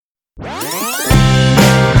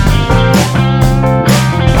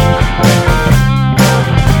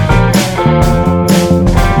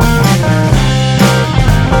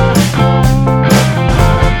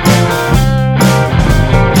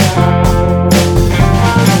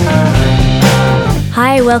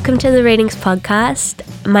welcome to the Readings Podcast.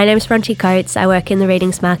 My name's Bronte Coates. I work in the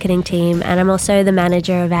Readings marketing team, and I'm also the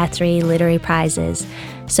manager of our 3 literary prizes.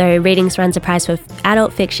 So Readings runs a prize for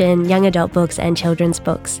adult fiction, young adult books, and children's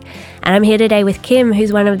books. And I'm here today with Kim,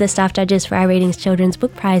 who's one of the staff judges for our Readings Children's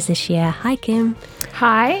Book Prize this year. Hi, Kim.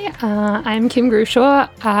 Hi, I'm Kim Grushaw.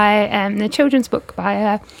 I am the children's book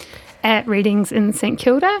buyer at Readings in St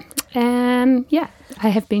Kilda, and I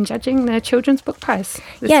have been judging the Children's Book Prize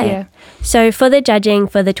this year. So for the judging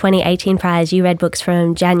for the 2018 prize, you read books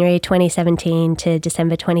from January 2017 to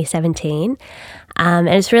December 2017. And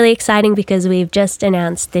it's really exciting because we've just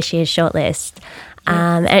announced this year's shortlist.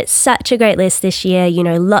 And it's such a great list this year,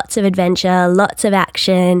 lots of adventure, lots of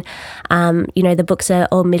action. The books are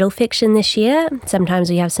all middle fiction this year. Sometimes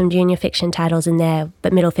we have some junior fiction titles in there,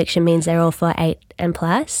 but middle fiction means they're all for 8 and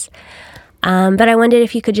plus. But I wondered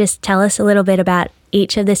if you could just tell us a little bit about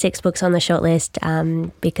each of the 6 books on the shortlist,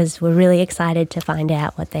 because we're really excited to find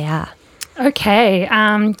out what they are. Okay.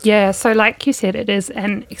 So like you said, it is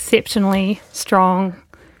an exceptionally strong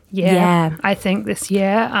year, I think, this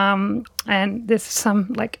year. And there's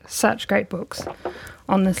some such great books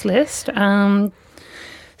on this list.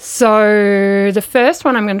 So the first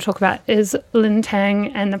one I'm going to talk about is Lin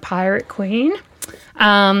Tang and the Pirate Queen,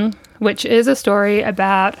 which is a story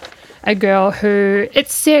about a girl who,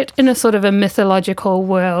 it's set in a sort of a mythological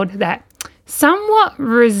world that somewhat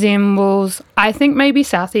resembles, I think, maybe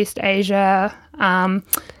Southeast Asia.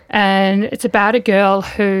 And it's about a girl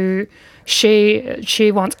who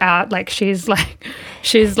she wants out, she's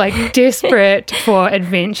desperate for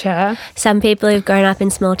adventure. Some people who've grown up in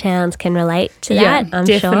small towns can relate to that, I'm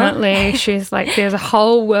definitely. sure. She's there's a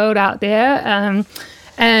whole world out there.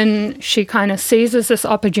 And she kind of seizes this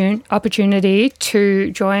opportunity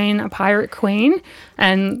to join a pirate queen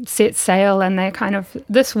and set sail. And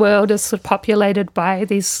this world is sort of populated by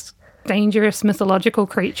these dangerous mythological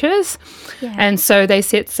creatures. Yeah. And so they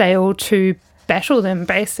set sail to battle them,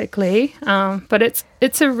 basically. But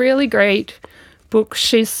it's a really great book.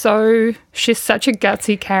 She's such a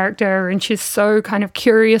gutsy character, and she's so kind of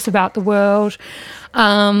curious about the world.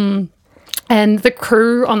 And the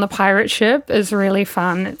crew on the pirate ship is really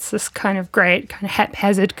fun. It's this kind of great, kind of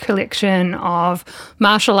haphazard collection of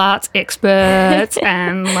martial arts experts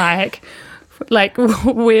and weird,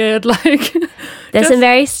 There's some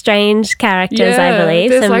very strange characters, I believe.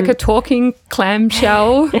 There's a talking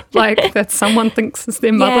clamshell, that someone thinks is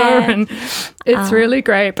their mother, and it's really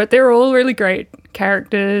great. But they're all really great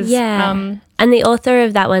characters. Yeah. And the author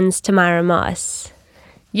of that one's Tamara Moss.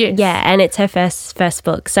 Yes. Yeah, and it's her first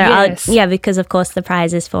book. So, yes. Because, of course, the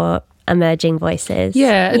prize is for emerging voices.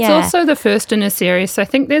 Yeah, it's also the first in a series. So I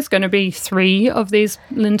think there's going to be 3 of these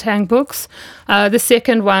Lin Tang books. The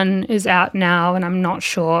second one is out now, and I'm not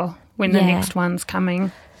sure when the next one's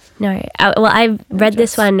coming. No. I read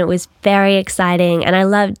this one. It was very exciting. And I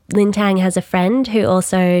loved Lin Tang has a friend who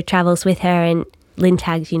also travels with her, and Lin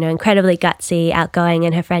Tang's, incredibly gutsy, outgoing,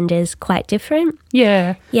 and her friend is quite different.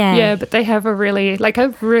 Yeah, but they have a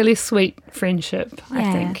really sweet friendship,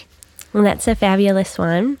 I think. Well, that's a fabulous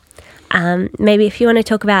one. Maybe if you want to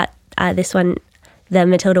talk about this one, The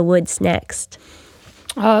Matilda Woods, next.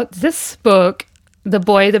 This book, The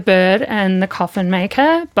Boy, the Bird, and the Coffin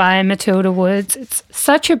Maker by Matilda Woods, it's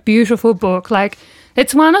such a beautiful book.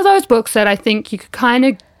 It's one of those books that I think you could kind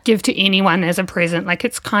of give to anyone as a present.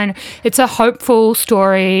 It's a hopeful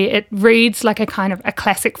story. It reads like a kind of a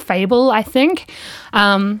classic fable, I think.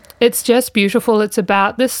 It's just beautiful. It's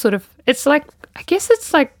about this sort of, I guess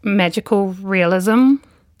it's magical realism.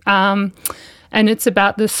 And it's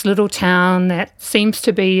about this little town that seems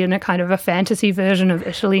to be in a kind of a fantasy version of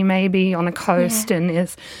Italy, maybe on a coast, and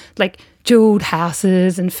there's jeweled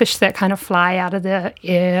houses and fish that kind of fly out of the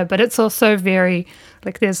air. But it's also very,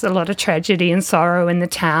 there's a lot of tragedy and sorrow in the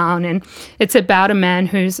town. And it's about a man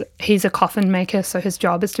he's a coffin maker, so his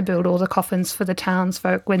job is to build all the coffins for the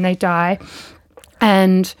townsfolk when they die.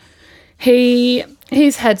 And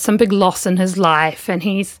he's had some big loss in his life, and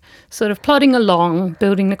he's sort of plodding along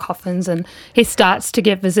building the coffins, and he starts to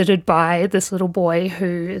get visited by this little boy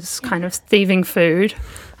who is kind of thieving food,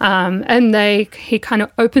 and he kind of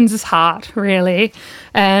opens his heart, really,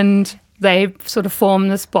 and they sort of form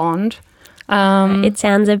this bond. It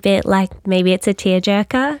sounds a bit like maybe it's a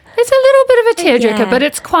tearjerker. It's a little bit of a tearjerker, but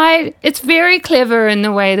it's very clever in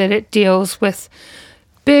the way that it deals with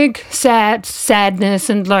big sadness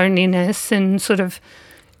and loneliness, and sort of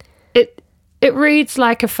it reads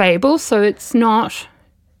like a fable, so it's not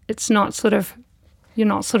sort of, you're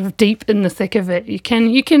not sort of deep in the thick of it. You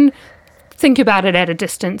can think about it at a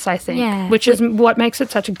distance, I think, which is what makes it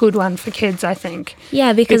such a good one for kids, I think.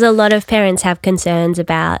 Yeah, because a lot of parents have concerns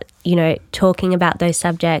about, talking about those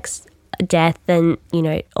subjects, death and,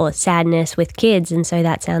 or sadness with kids. And so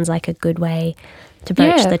that sounds like a good way to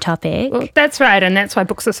broach the topic. Well, that's right. And that's why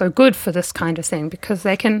books are so good for this kind of thing, because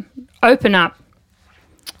they can open up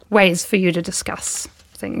ways for you to discuss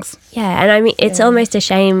things. Yeah, and I mean, it's almost a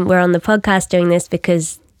shame we're on the podcast doing this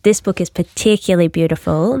because this book is particularly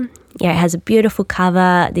beautiful. Yeah, it has a beautiful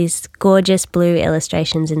cover, these gorgeous blue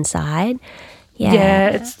illustrations inside.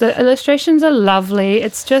 Yeah, the illustrations are lovely.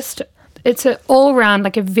 It's an all-round,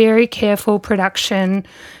 like a very careful production.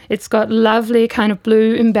 It's got lovely kind of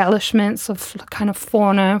blue embellishments of kind of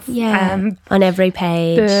fauna. On every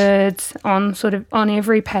page. Birds on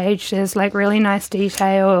every page. There's like really nice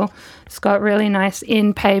detail. It's got really nice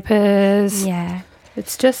end papers. Yeah.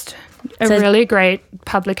 It's just a really great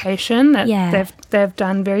publication that they've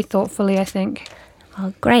done very thoughtfully, I think.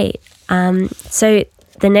 Oh, great. So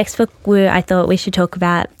the next book I thought we should talk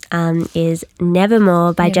about is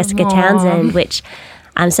Nevermore by Jessica Townsend, which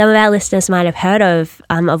some of our listeners might have heard of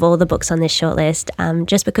all the books on this shortlist,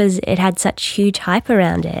 just because it had such huge hype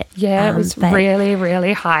around it. Yeah, it was really,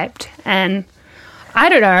 really hyped. And I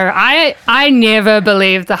don't know, I never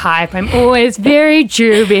believe the hype. I'm always very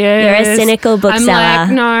dubious. You're a cynical bookseller. I'm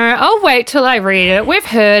like, no, I'll wait till I read it. We've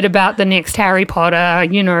heard about the next Harry Potter,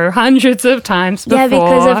 hundreds of times before. Yeah,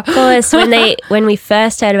 because of course when we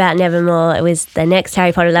first heard about Nevermore, it was the next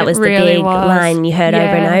Harry Potter. That was the big line you heard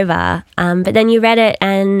over and over. But then you read it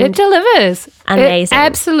and it delivers. Amazing. It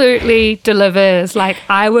absolutely delivers. Like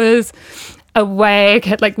I was awake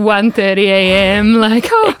at like 1:30 a.m. like,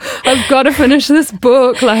 I've got to finish this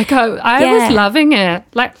book. Like I was loving it.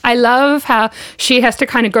 Like I love how she has to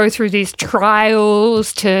kind of go through these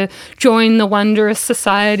trials to join the Wondrous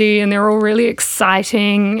Society, and they're all really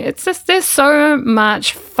exciting. It's just there's so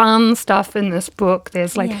much fun stuff in this book.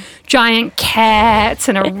 There's like giant cats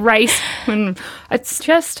and a race, and it's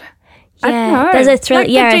just I don't know. There's a thrill.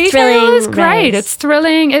 Like the detail is great. race. It's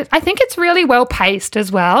thrilling. I think it's really well paced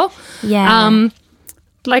as well. Yeah.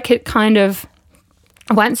 Like it kind of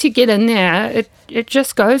once you get in there, it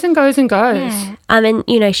just goes and goes and goes. Yeah.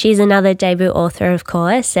 And she's another debut author, of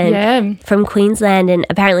course, and from Queensland. And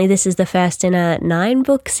apparently, this is the first in a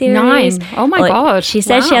 9-book series. 9. Oh my god! She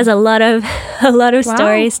says she has a lot of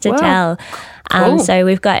stories to tell. Cool. So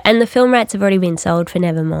we've got, and the film rights have already been sold for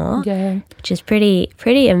Nevermore, which is pretty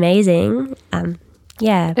amazing.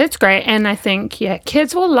 It's great, and I think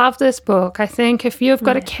kids will love this book. I think if you've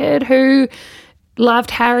got a kid who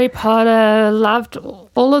loved Harry Potter, loved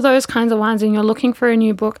all of those kinds of ones, and you're looking for a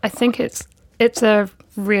new book, I think it's a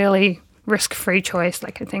really risk-free choice.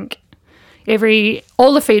 Like I think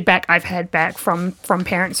all the feedback I've had back from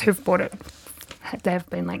parents who've bought it, they've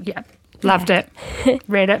been like, loved it,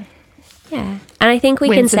 read it. Yeah, and I think we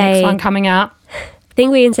When's can the say next one coming out? I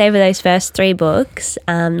think we can say for those first 3 books,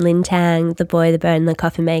 Lin Tang, The Boy, the Bird and the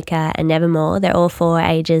Coffin Maker, and Nevermore, they're all for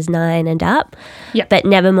ages 9 and up. Yeah, but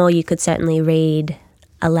Nevermore you could certainly read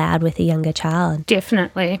aloud with a younger child.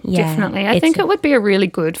 Definitely. I think it would be a really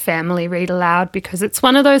good family read aloud, because it's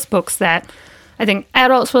one of those books that I think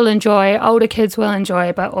adults will enjoy, older kids will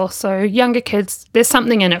enjoy, but also younger kids. There's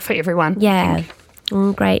something in it for everyone. Yeah,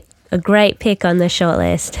 great. A great pick on the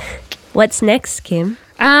shortlist. What's next, Kim?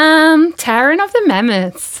 Taran of the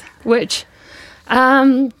Mammoths, which,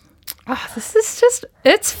 this is just,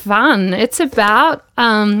 it's fun. It's about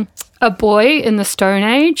a boy in the Stone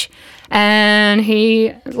Age, and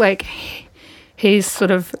he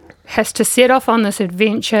sort of has to set off on this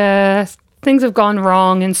adventure. Things have gone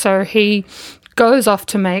wrong, and so he goes off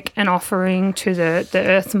to make an offering to the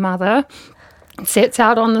Earth Mother, sets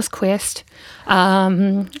out on this quest,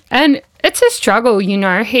 and it's a struggle,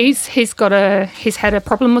 he's had a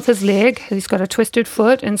problem with his leg, he's got a twisted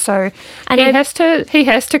foot, and so he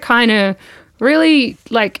has to kind of really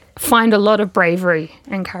find a lot of bravery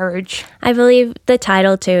and courage. I believe the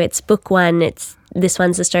title too, it's book 1, this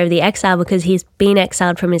one's the story of the exile, because he's been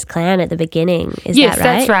exiled from his clan at the beginning. Is that right? Yes,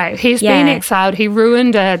 that's right. He's been exiled. He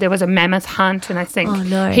ruined there was a mammoth hunt, and I think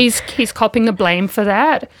he's copping the blame for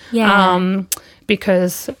that. Yeah.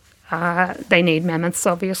 Because they need mammoths,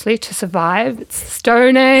 obviously, to survive. It's the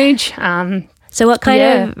Stone Age. So what kind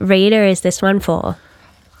of reader is this one for?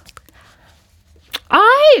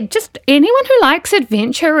 Anyone who likes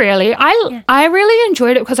adventure, really. I really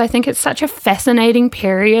enjoyed it because I think it's such a fascinating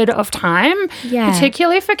period of time,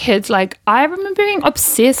 particularly for kids. Like, I remember being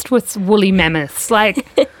obsessed with woolly mammoths. Like,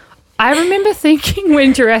 I remember thinking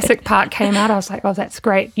when Jurassic Park came out, I was like, oh, that's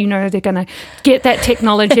great. You know, they're going to get that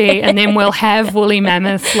technology and then we'll have woolly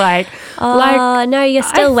mammoths. Oh, no, you're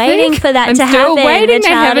still waiting for that to happen. I'm still waiting. The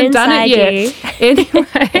They haven't done it you. yet.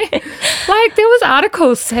 Anyway, there was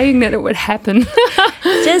articles saying that it would happen.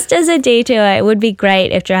 Just as a detour, it would be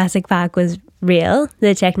great if Jurassic Park was real,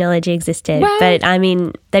 the technology existed. Well, but, I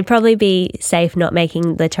mean, they'd probably be safe not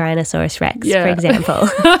making the Tyrannosaurus Rex, for example.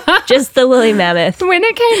 Just the woolly mammoth. When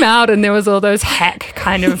it came out and there was all those hack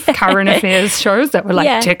kind of current affairs shows that were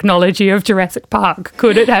like technology of Jurassic Park,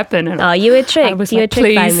 could it happen? And you were tricked. You were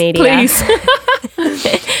tricked by media. Please.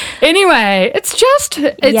 Anyway, it's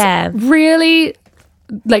really...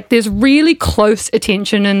 there's really close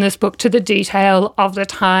attention in this book to the detail of the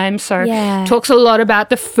time. So talks a lot about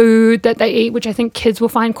the food that they eat, which I think kids will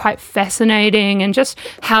find quite fascinating, and just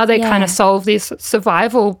how they kind of solve these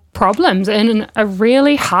survival problems in a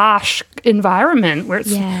really harsh environment where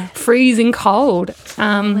it's freezing cold.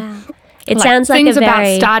 It sounds like things about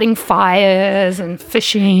starting fires and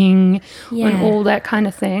fishing and all that kind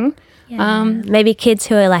of thing. Maybe kids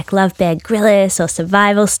who are love Bear Grylls or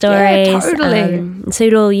survival stories. Yeah, totally.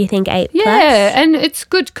 Suitable, you think, 8+? Yeah, and it's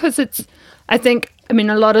good because I mean,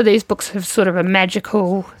 a lot of these books have sort of a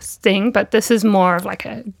magical thing, but this is more of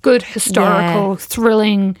a good historical,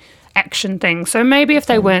 thrilling action thing. So maybe if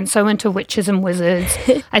they weren't so into witches and wizards,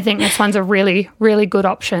 I think this one's a really, really good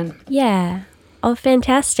option. Yeah. Oh,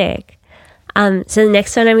 fantastic. So the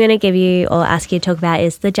next one I'm going to give you or ask you to talk about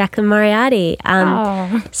is the Jacqueline Moriarty.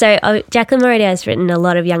 So Jacqueline Moriarty has written a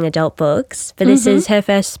lot of young adult books, but this is her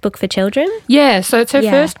first book for children? Yeah, so it's her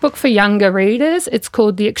first book for younger readers. It's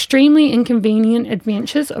called The Extremely Inconvenient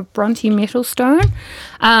Adventures of Bronte Metalstone.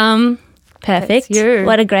 Perfect.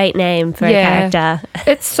 What a great name for a character.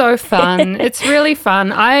 It's so fun. It's really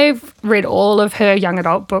fun. I've read all of her young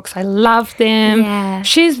adult books. I love them. Yeah.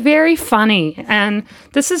 She's very funny, and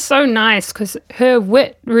this is so nice because her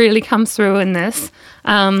wit really comes through in this.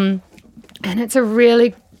 And it's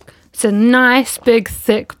a nice, big,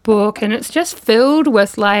 thick book, and it's just filled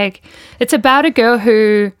with it's about a girl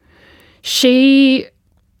who she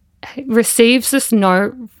receives this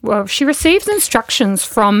note. Well, she receives instructions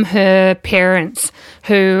from her parents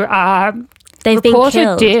who are They've been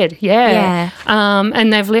killed. Dead.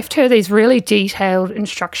 And they've left her these really detailed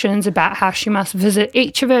instructions about how she must visit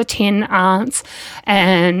each of her 10 aunts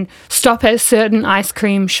and stop at certain ice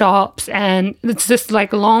cream shops, and it's this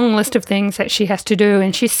long list of things that she has to do,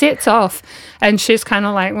 and she sets off and she's kind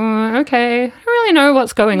of okay, I don't really know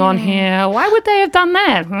what's going on here. Why would they have done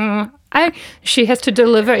that? She has to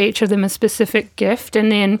deliver each of them a specific gift,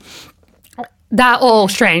 and then they're all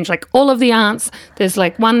strange. All of the aunts, there's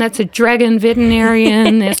one that's a dragon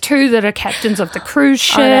veterinarian, there's 2 that are captains of the cruise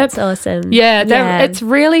ship. Oh, that's awesome. Yeah, it's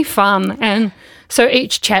really fun. And so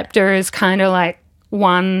each chapter is kind of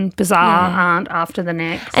one bizarre aunt after the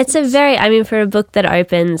next. It's for a book that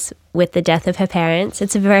opens with the death of her parents,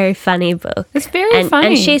 it's a very funny book. It's very funny.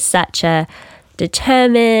 And she's such a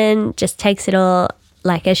determined, just takes it all.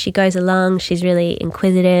 As she goes along, she's really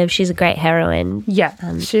inquisitive. She's a great heroine. Yeah,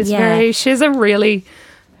 she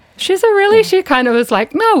kind of was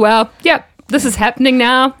oh, well, yep, this is happening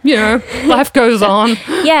now. Life goes on.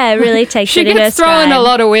 Yeah, it really takes it in her stride. She gets thrown a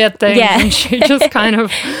lot of weird things. Yeah. And she just kind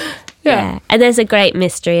of, And there's a great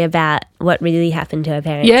mystery about what really happened to her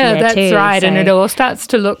parents. Yeah, that's too, right. So. And it all starts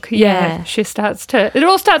to look, it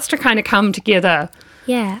all starts to kind of come together.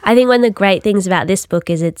 Yeah, I think one of the great things about this book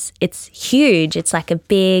is it's huge. It's a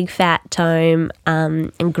big, fat tome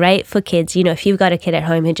and great for kids. If you've got a kid at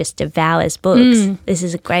home who just devours books, this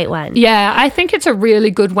is a great one. Yeah, I think it's a really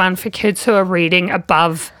good one for kids who are reading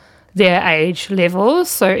above their age levels.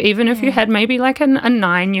 So even if you had maybe a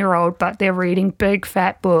 9-year-old, but they're reading big,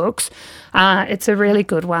 fat books, it's a really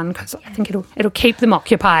good one because I think it'll keep them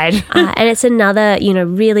occupied. And it's another,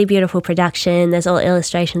 really beautiful production. There's all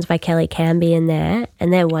illustrations by Kelly Canby in there,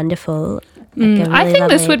 and they're wonderful. Really I think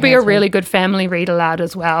this would be a really good family read aloud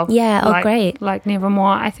as well. Yeah, great.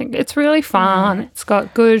 Nevermore. I think it's really fun. Yeah. It's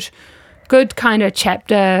got good kind of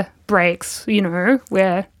chapter breaks,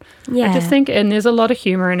 where I just think, and there's a lot of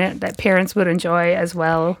humour in it that parents would enjoy as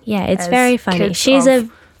well. Yeah, it's very funny. She's a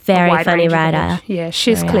very funny writer. Yeah,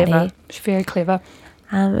 she's clever. She's very clever.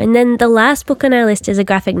 And then the last book on our list is a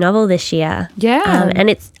graphic novel this year. Yeah.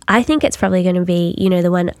 And I think it's probably going to be,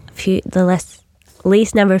 the one the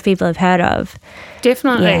least number of people have heard of.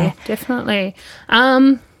 Definitely.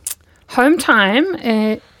 Home Time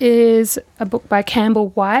is a book by Campbell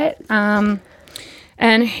White.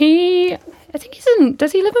 And he I think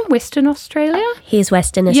does he live in Western Australia? He's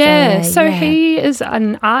Western Australia. Yeah, so he is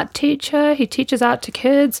an art teacher. He teaches art to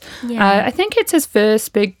kids. Yeah. I think it's his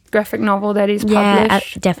first big graphic novel that he's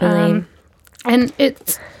published. Yeah, definitely. And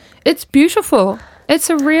it's beautiful. It's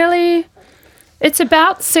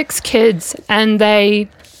about 6 kids, and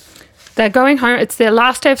they're going home. It's their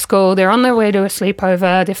last day of school. They're on their way to a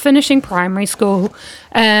sleepover. They're finishing primary school.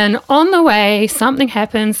 And on the way, something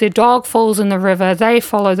happens. Their dog falls in the river. They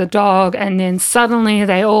follow the dog. And then suddenly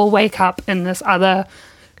they all wake up in this other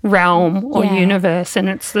realm or universe. And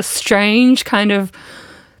it's this strange kind of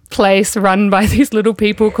place run by these little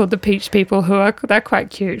people called the Peach People, they're quite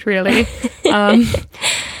cute, really.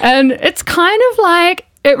 And it's kind of like,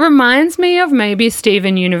 it reminds me of maybe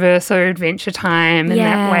Steven Universe or Adventure Time in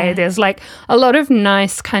that way. There's like a lot of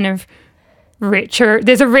nice kind of retro.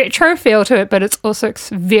 There's a retro feel to it, but it's also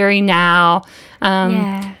very now.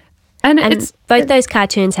 And both those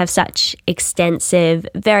cartoons have such extensive,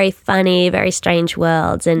 very funny, very strange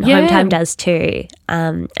worlds, and Home Time does too.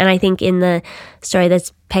 And I think in the story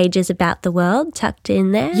there's pages about the world tucked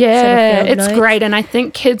in there. Yeah, sort of it's great, and I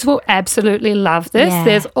think kids will absolutely love this. Yeah.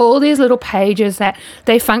 There's all these little pages that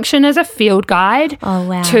they function as a field guide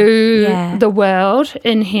to the world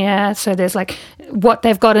in here. So there's like what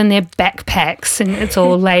they've got in their backpacks, and it's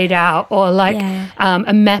all laid out, or like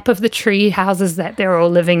a map of the tree houses that they're all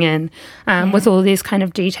living in, with all these kind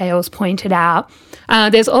of details pointed out.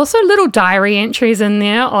 There's also little diary entries in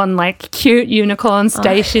there on like cute unicorn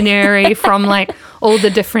stationery from like all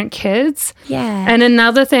the different kids. Yeah. And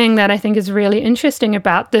another thing that I think is really interesting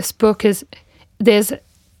about this book is there's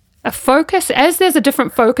a focus, as there's a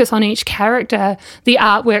different focus on each character, the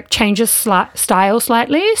artwork changes style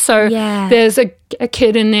slightly. So there's a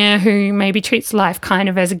kid in there who maybe treats life kind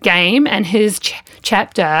of as a game, and his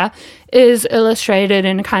chapter is illustrated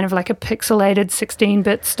in kind of like a pixelated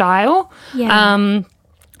 16-bit style,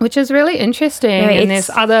 which is really interesting. And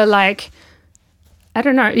there's other like, I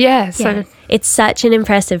don't know. So it's such an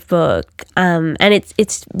impressive book, and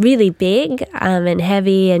it's really big and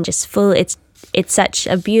heavy and just full. It's such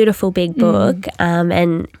a beautiful big book,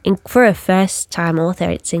 and for a first-time author,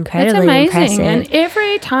 it's incredibly impressive. And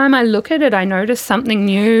every time I look at it, I notice something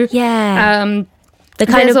new. Yeah. The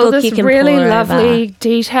kind There's of all book this you can really pore lovely over.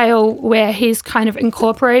 detail where he's kind of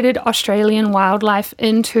incorporated Australian wildlife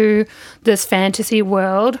into this fantasy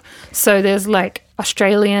world. So there's like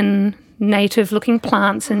Australian native-looking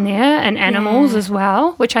plants in there and animals as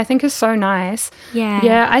well, which I think is so nice.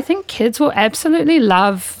 Yeah, I think kids will absolutely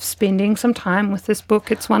love spending some time with this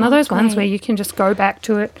book. It's one of those ones where you can just go back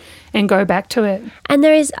to it and go back to it. And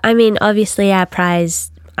there is, I mean, obviously our prize,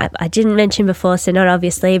 I didn't mention before, so not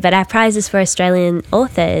obviously, but our prize is for Australian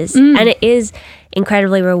authors. And it is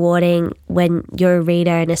incredibly rewarding when you're a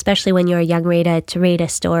reader, and especially when you're a young reader, to read a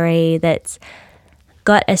story that's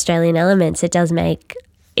got Australian elements.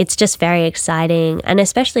 It's just very exciting, and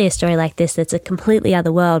especially a story like this that's a completely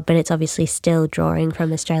other world, but it's obviously still drawing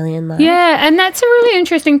from Australian life. Yeah, and that's a really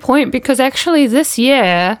interesting point, because actually this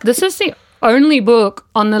year, this is the only book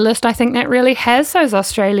on the list I think that really has those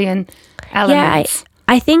Australian elements. Yeah,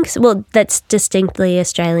 I think, well, that's distinctly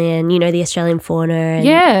Australian, the Australian fauna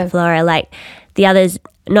and flora, like the others.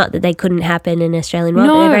 Not that they couldn't happen in Australian world,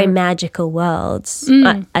 but they're very magical worlds,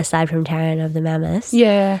 aside from Taran of the Mammoths.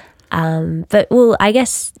 Yeah. But, well, I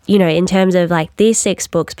guess, in terms of like these 6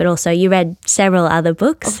 books, but also you read several other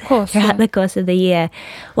books throughout the course of the year.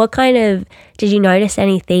 Did you notice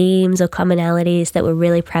any themes or commonalities that were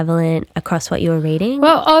really prevalent across what you were reading?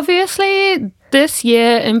 Well, obviously this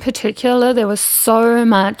year in particular, there was so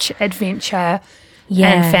much adventure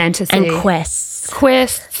and fantasy. And quests.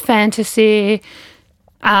 Quests, fantasy.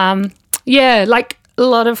 Like a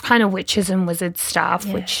lot of kind of witches and wizards stuff,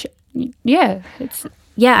 which, it's...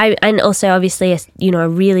 Yeah, and also obviously a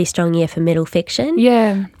really strong year for middle fiction.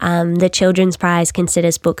 Yeah. The Children's Prize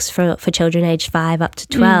considers books for children aged 5 up to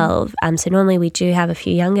 12. So normally we do have a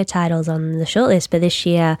few younger titles on the shortlist, but this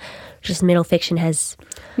year just middle fiction has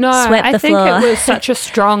swept the floor. I think it was such a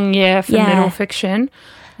strong year for middle fiction.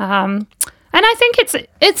 And I think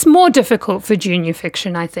it's more difficult for junior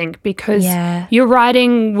fiction, I think, because you're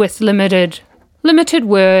writing with limited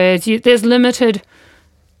words.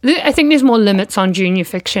 I think there's more limits on junior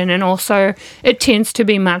fiction, and also it tends to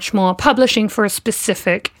be much more publishing for a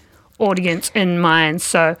specific audience in mind.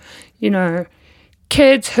 So,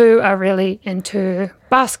 kids who are really into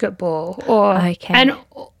basketball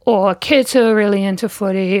or kids who are really into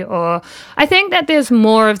footy, or I think that there's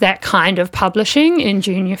more of that kind of publishing in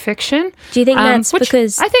junior fiction. Do you think that's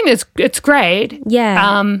because... I think it's great.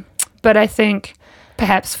 Yeah. But I think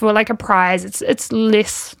perhaps for like a prize, it's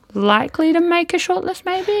less likely to make a shortlist,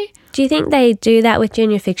 maybe. Do you think they do that with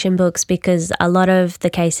junior fiction books? Because a lot of the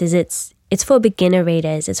cases it's for beginner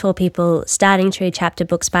readers. It's for people starting to read chapter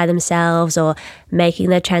books by themselves or making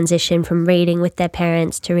the transition from reading with their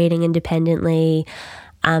parents to reading independently.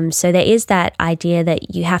 So there is that idea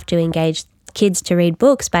that you have to engage kids to read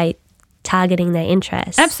books by targeting their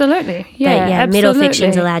interests. Absolutely. Yeah, but absolutely. Middle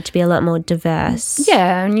fiction's allowed to be a lot more diverse.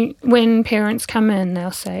 Yeah, and when parents come in,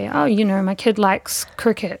 they'll say, oh, my kid likes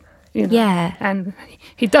cricket. Yeah. And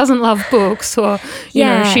he doesn't love books, or,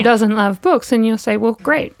 she doesn't love books. And you'll say, well,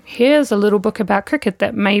 great, here's a little book about cricket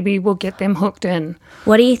that maybe will get them hooked in.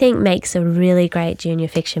 What do you think makes a really great junior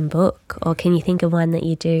fiction book? Or can you think of one that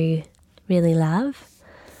you do really love?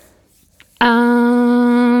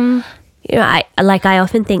 I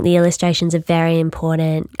often think the illustrations are very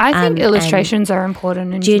important. I think illustrations are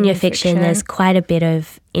important in junior fiction. There's quite a bit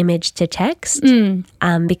of image to text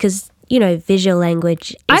because visual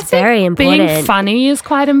language is very important. Being funny is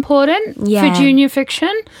quite important for junior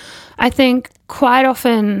fiction. I think quite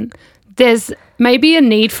often there's maybe a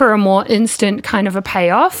need for a more instant kind of a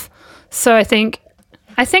payoff. So I think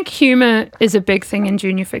humour is a big thing in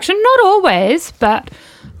junior fiction. Not always, but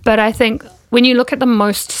I think when you look at the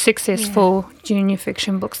most successful junior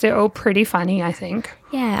fiction books, they're all pretty funny, I think.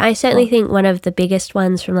 Yeah, I certainly think one of the biggest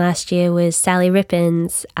ones from last year was Sally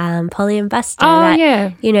Rippin's Polly and Buster.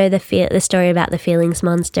 The story about the feelings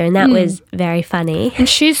monster, and that was very funny. And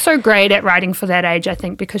she's so great at writing for that age, I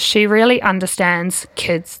think, because she really understands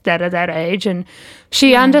kids that are that age, and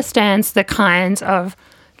she understands the kinds of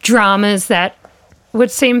dramas that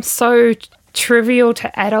would seem so trivial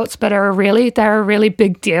to adults, but they're a really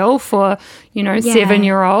big deal for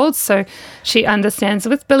 7-year-olds. So she understands.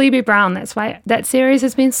 With Billy B. Brown, that's why that series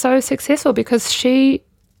has been so successful, because she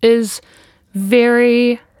is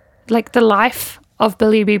very the life of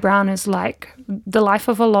Billy B. Brown is like the life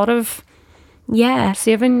of a lot of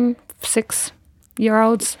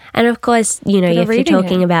 7-6-year-olds. And of course, if you're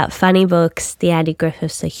talking about funny books, the Andy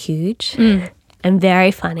Griffiths are huge and very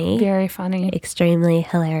funny, extremely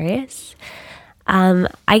hilarious.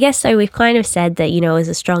 I guess so. We've kind of said that, it was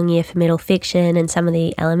a strong year for middle fiction and some of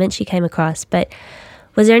the elements you came across, but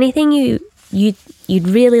was there anything you'd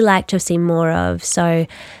really like to have seen more of? So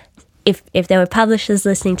if there were publishers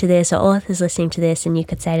listening to this or authors listening to this, and you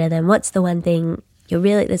could say to them, what's the one thing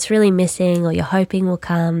that's really missing or you're hoping will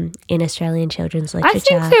come in Australian children's literature? I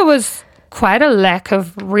think there was quite a lack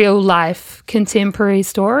of real life contemporary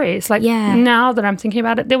stories. Now that I'm thinking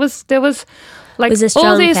about it, there was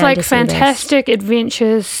all these fantastic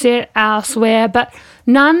adventures set elsewhere, but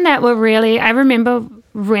none that were really. I remember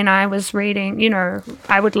when I was reading,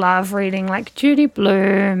 I would love reading Judy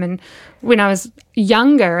Blume, and when I was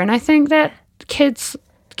younger, and I think that kids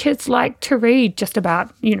like to read just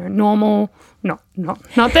about normal. Not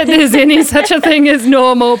that there's any such a thing as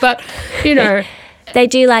normal, but they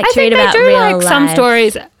do like to read about real life. Some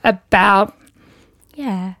stories about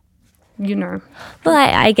Well,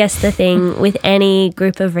 I guess the thing with any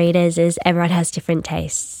group of readers is everyone has different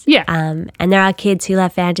tastes. Yeah. And there are kids who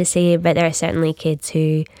love fantasy, but there are certainly kids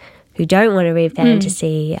who don't want to read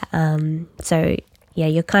fantasy. So,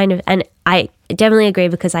 you're kind of... And I definitely agree,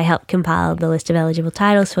 because I helped compile the list of eligible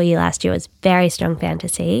titles for you last year. It was very strong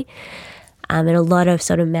fantasy and a lot of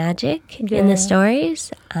sort of magic in the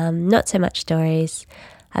stories. Not so much stories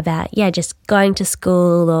about, just going to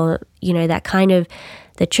school or, that kind of...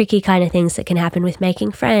 the tricky kind of things that can happen with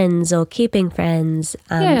making friends or keeping friends,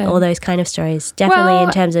 all those kind of stories. Definitely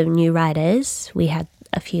in terms of new writers, we had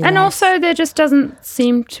a few. And also there just doesn't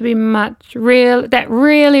seem to be much that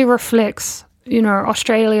really reflects,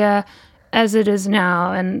 Australia as it is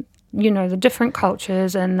now, and, the different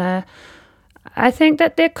cultures, and I think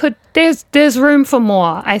that there's room for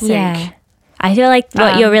more, I think. Yeah. I feel like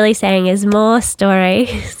what you're really saying is more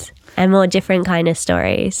stories and more different kind of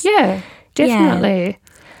stories. Yeah. Definitely.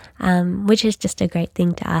 Which is just a great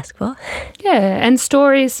thing to ask for. Yeah, and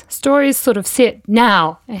stories sort of set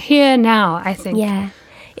now, here now, I think. Yeah.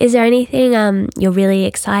 Is there anything you're really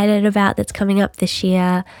excited about that's coming up this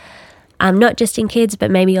year? Not just in kids,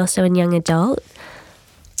 but maybe also in young adult?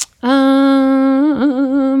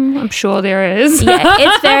 I'm sure there is.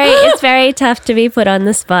 It's very tough to be put on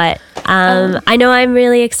the spot. I know I'm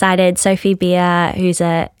really excited. Sophie Beer, who's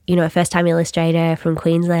a first-time illustrator from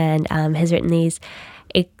Queensland, has written these.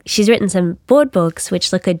 She's written some board books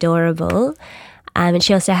which look adorable, and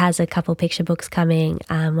she also has a couple picture books coming.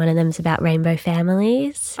 One of them's about rainbow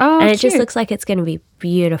families, and it just looks like it's going to be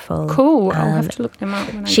beautiful. Cool. I'll have to look them up.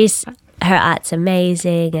 Her art's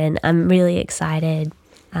amazing, and I'm really excited.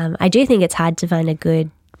 I do think it's hard to find a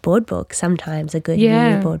good board book sometimes, a good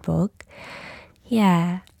new board book.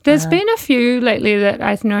 Yeah. There's been a few lately that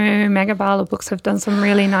I know Magabala Books have done some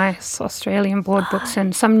really nice Australian board books,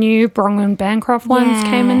 and some new Bronwyn Bancroft ones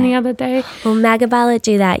came in the other day. Well, Magabala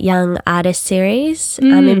do that young artist series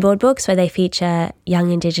in board books where they feature young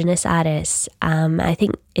Indigenous artists. I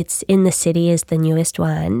think it's In the City is the newest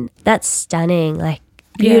one. That's stunning, like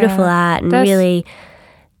beautiful art, and really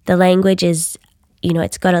the language is, you know,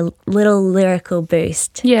 it's got a little lyrical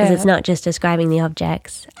boost because it's not just describing the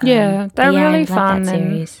objects. They're really fun. That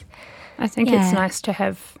series. I think it's nice to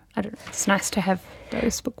have. It's nice to have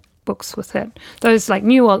those books with it. Those like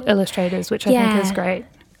new illustrators, which I think is great.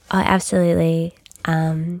 Oh, absolutely.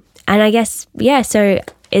 And I guess so.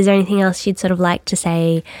 Is there anything else you'd sort of like to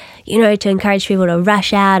say, you know, to encourage people to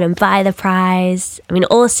rush out and buy the prize? I mean,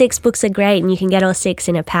 all 6 books are great and you can get all 6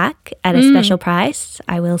 in a pack at a special price,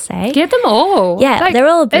 I will say. Get them all. Yeah, like, they're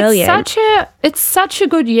all brilliant. It's such a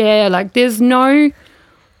good year. Like there's none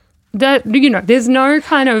that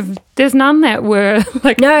were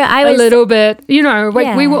like a little bit, you know,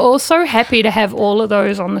 like we were all so happy to have all of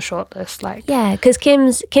those on the shortlist. Like, yeah, because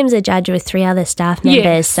Kim's a judge with 3 other staff members.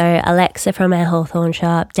 Yes. So Alexa from our Hawthorne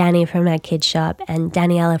shop, Danny from our kids shop, and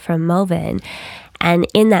Daniela from Melbourne. And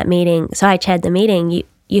in that meeting, so I chaired the meeting,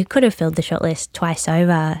 you could have filled the shortlist twice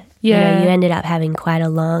over. Yeah. You know, you ended up having quite a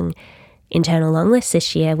long internal long list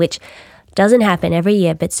this year, which doesn't happen every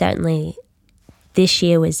year, but certainly this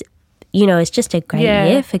year was, you know, it's just a great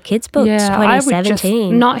year for kids' books, 2017. I would just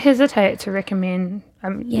not hesitate to recommend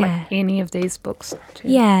like any of these books too.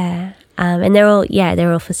 Yeah. And they're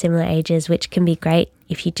all for similar ages, which can be great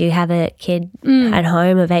if you do have a kid at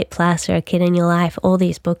home of 8+ or a kid in your life. All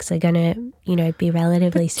these books are going to, you know, be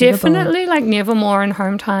relatively suitable. Definitely like Nevermore and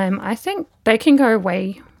Home Time. I think they can go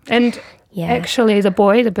way. And actually The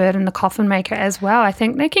Boy, the Bird and the Coffin Maker as well. I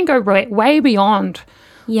think they can go way beyond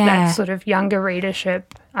that sort of younger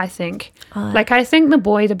readership, I think. Like I think The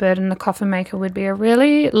Boy, the Bird and the Coffin Maker would be a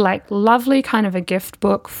really like lovely kind of a gift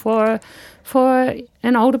book for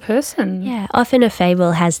an older person. Yeah, often a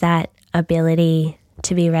fable has that ability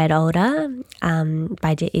to be read older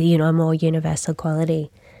by, you know, a more universal quality.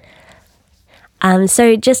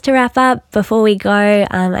 So just to wrap up, before we go,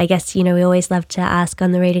 I guess, you know, we always love to ask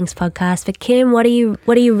on the Readings podcast, but Kim, what are you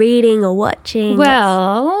reading or watching?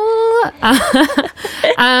 Well,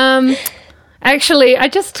 actually, I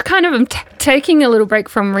just kind of am taking a little break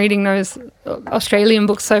from reading those Australian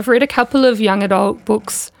books. So I've read a couple of young adult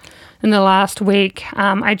books in the last week.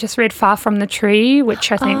 I just read Far From the Tree,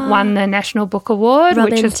 which I think won the National Book Award.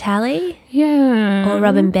 Robin Talley? Yeah. Or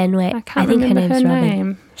Robin Benwick. I think her name's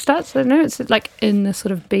Robin. It's like in the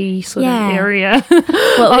sort of B sort of area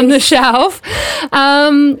on the shelf.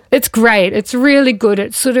 It's great. It's really good.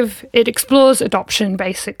 It explores adoption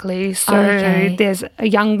basically. So there's a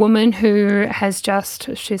young woman who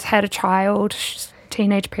she's had a child. She's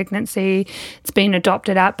teenage pregnancy. It's been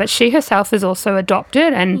adopted out, but she herself is also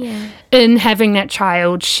adopted, and in having that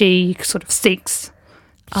child, she sort of seeks.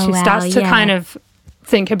 She starts to kind of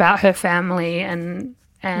think about her family and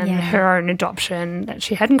her own adoption that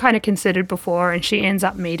she hadn't kind of considered before, and she ends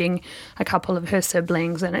up meeting a couple of her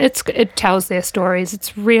siblings, and it tells their stories.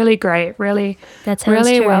 It's really great, really, that sounds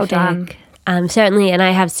really terrific. Well done. Certainly, and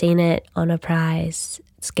I have seen it on a prize.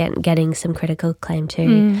 It's getting some critical acclaim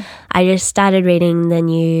too. I just started reading the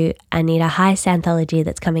new Anita Heiss anthology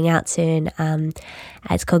that's coming out soon.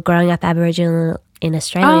 It's called Growing Up Aboriginal in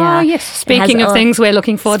Australia. Oh, yes. Speaking of things we're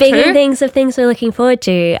looking forward to. Things we're looking forward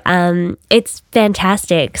to. It's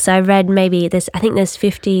fantastic. So I've read I think there's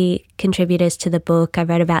 50 contributors to the book. I've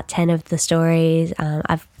read about 10 of the stories.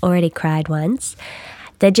 I've already cried once.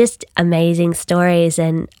 They're just amazing stories.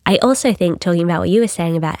 And I also think, talking about what you were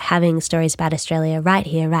saying about having stories about Australia right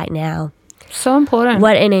here, right now. So important.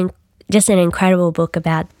 Just an incredible book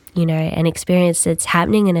about, you know, an experience that's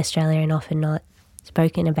happening in Australia and often not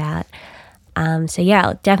spoken about. So yeah,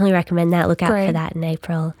 I'll definitely recommend that. Look out for that in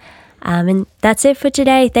April. And that's it for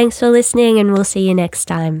today. Thanks for listening, and we'll see you next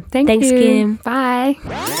time. Thanks, Kim. Bye.